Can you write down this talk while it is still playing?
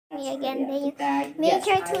me again, then you make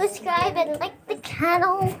sure to subscribe and like the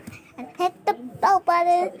channel and hit the bell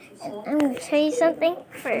button. And I'm going to show you something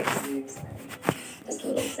first. Just a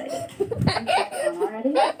little excited.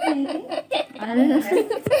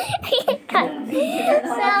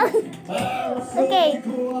 Okay.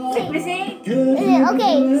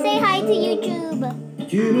 Say hi to YouTube.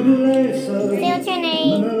 Say what's your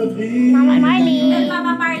name? Mama Marley.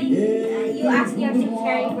 Mama Marley. You asked your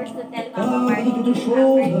secretary first to tell Mama Marley to have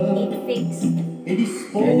her teeth fixed.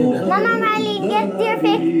 Mama Marley, get your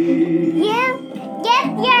fix. Get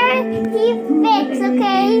your teeth fixed,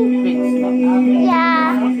 okay?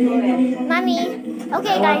 Yeah. Mommy.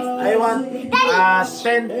 Okay, guys. I want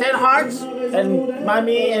 10 hearts and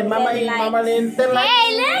mommy and mama and mama Lynn 10 likes.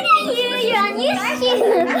 Hey, look at you. You're on YouTube.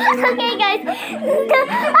 Okay, guys. You're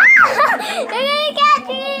gonna catch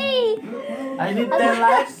me. I need 10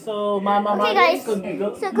 likes, so mama Okay, Marley guys. could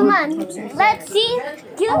go. So come on. Let's see.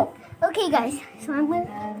 Okay, guys. So I'm going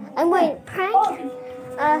to prank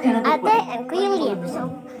Ate and Kuya Liam. So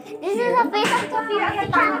this is a face of the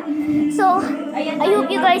channel. So I hope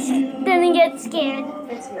you guys didn't get scared.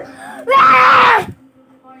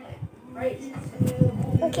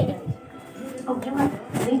 Okay. Oh, come on.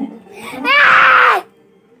 Lean it.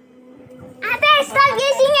 Ate, stop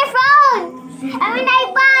using your phone! I mean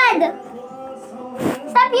iPad!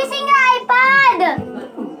 Stop using your iPad!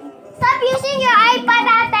 Stop using your iPad,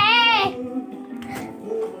 Ate!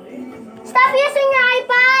 Stop using your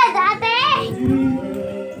iPad, Ate!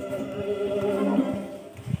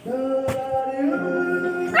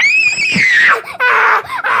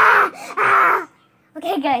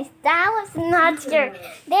 Okay, guys, that was not scary.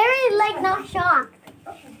 They were like not shocked.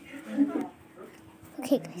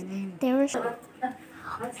 Okay, guys, they were shocked.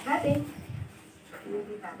 What's happy? You'll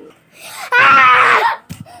be happy.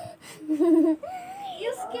 You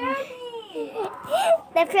scared me.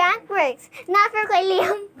 The prank works. Not for Kuya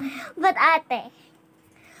Liam, but Ate.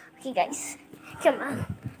 Okay, guys, come on.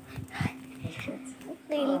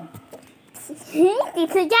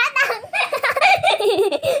 Tito Janang!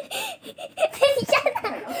 Tito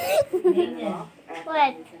Janang!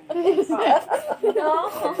 What? No.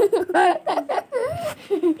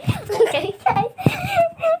 Okay, guys.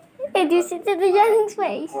 Did you see Tito Janang's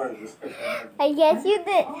face? I guess you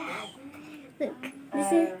did. Look,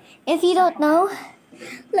 this is, if you don't know,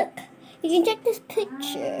 look, you can check this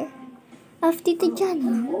picture of Tito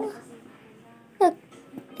Janang. Look,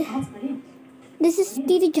 this is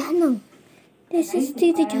Tito Janang. This is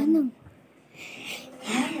Tito Janang.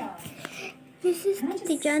 This is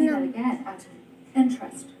Tito Janang. And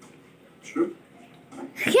trust. True.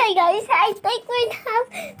 Okay, guys, I think we have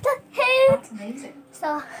the hair. That's amazing.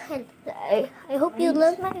 So, I hope you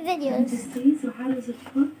love my videos. So how does it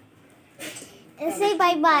look? And say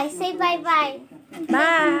bye-bye. Say bye-bye.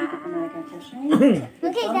 Bye.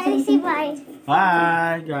 Okay, Daddy, say bye.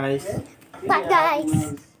 Bye, guys. Bye,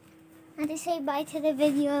 guys. Daddy, say bye to the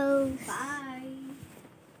videos. Bye.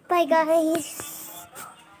 Bye, guys.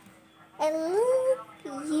 I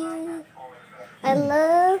love you. I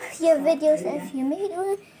love your videos if you made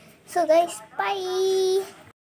one. So, guys, bye.